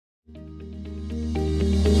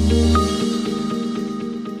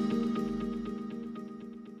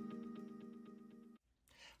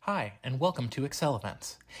Hi, and welcome to Excel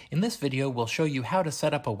Events. In this video, we'll show you how to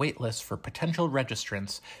set up a waitlist for potential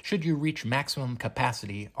registrants should you reach maximum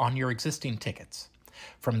capacity on your existing tickets.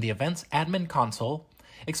 From the Events Admin Console,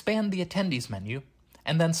 expand the Attendees menu,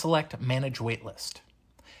 and then select Manage Waitlist.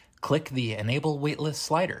 Click the Enable Waitlist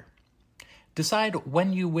slider. Decide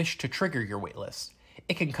when you wish to trigger your waitlist.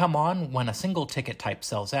 It can come on when a single ticket type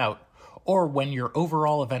sells out, or when your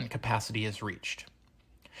overall event capacity is reached.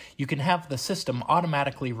 You can have the system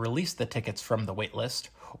automatically release the tickets from the waitlist,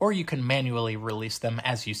 or you can manually release them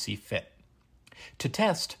as you see fit. To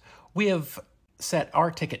test, we have set our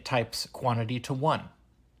ticket type's quantity to 1.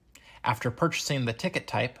 After purchasing the ticket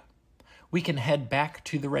type, we can head back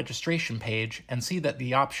to the registration page and see that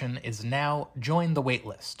the option is now Join the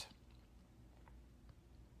Waitlist.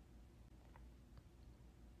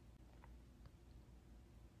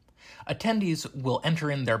 Attendees will enter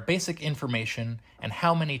in their basic information and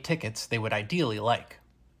how many tickets they would ideally like.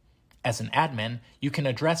 As an admin, you can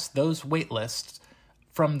address those waitlists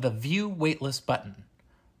from the View Waitlist button.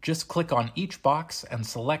 Just click on each box and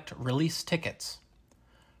select Release Tickets.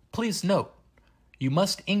 Please note, you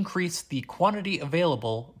must increase the quantity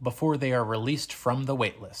available before they are released from the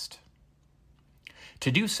waitlist.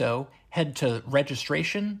 To do so, head to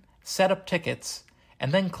Registration, Set Up Tickets,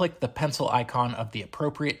 and then click the pencil icon of the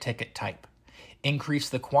appropriate ticket type. Increase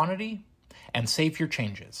the quantity, and save your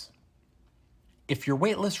changes. If your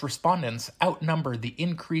waitlist respondents outnumber the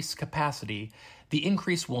increased capacity, the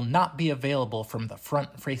increase will not be available from the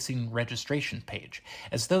front-facing registration page,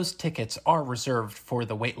 as those tickets are reserved for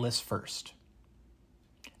the waitlist first.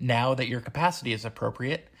 Now that your capacity is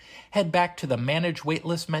appropriate, head back to the Manage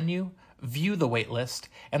Waitlist menu, view the waitlist,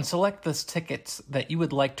 and select the tickets that you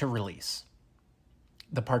would like to release.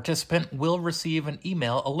 The participant will receive an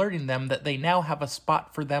email alerting them that they now have a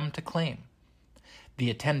spot for them to claim.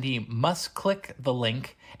 The attendee must click the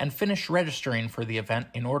link and finish registering for the event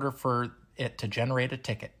in order for it to generate a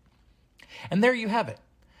ticket. And there you have it.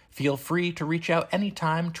 Feel free to reach out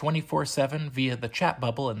anytime 24/7 via the chat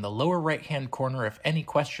bubble in the lower right-hand corner if any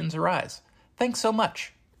questions arise. Thanks so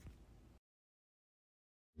much.